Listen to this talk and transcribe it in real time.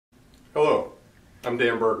Hello, I'm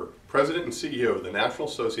Dan Berger, President and CEO of the National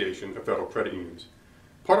Association of Federal Credit Unions.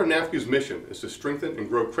 Part of NAFCU's mission is to strengthen and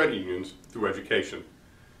grow credit unions through education.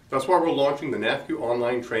 That's why we're launching the NAFCU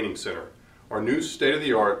Online Training Center, our new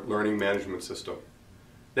state-of-the-art learning management system.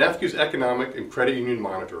 NAFCU's Economic and Credit Union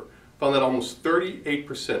Monitor found that almost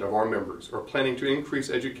 38% of our members are planning to increase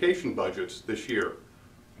education budgets this year.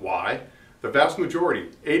 Why? The vast majority,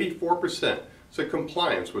 84%, said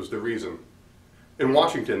compliance was the reason. In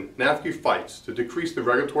Washington, NAFCU fights to decrease the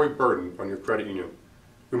regulatory burden on your credit union.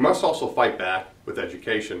 We must also fight back with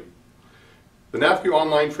education. The NAFCU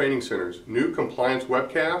Online Training Center's new compliance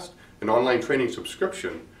webcast and online training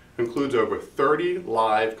subscription includes over 30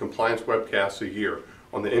 live compliance webcasts a year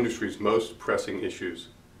on the industry's most pressing issues.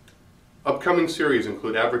 Upcoming series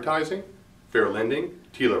include advertising, fair lending,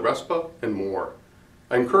 TILA RESPA, and more.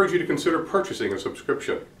 I encourage you to consider purchasing a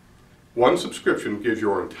subscription. One subscription gives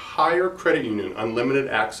your entire credit union unlimited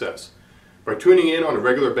access. By tuning in on a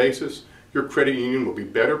regular basis, your credit union will be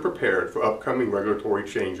better prepared for upcoming regulatory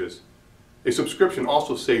changes. A subscription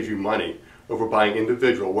also saves you money over buying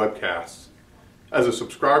individual webcasts. As a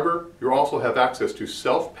subscriber, you'll also have access to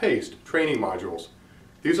self-paced training modules.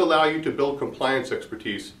 These allow you to build compliance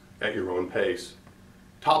expertise at your own pace.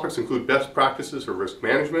 Topics include best practices for risk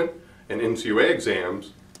management and NCUA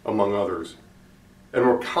exams, among others. And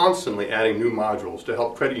we're constantly adding new modules to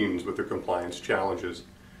help credit unions with their compliance challenges.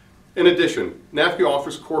 In addition, NAFCU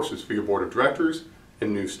offers courses for your board of directors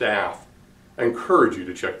and new staff. I encourage you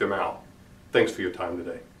to check them out. Thanks for your time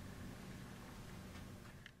today.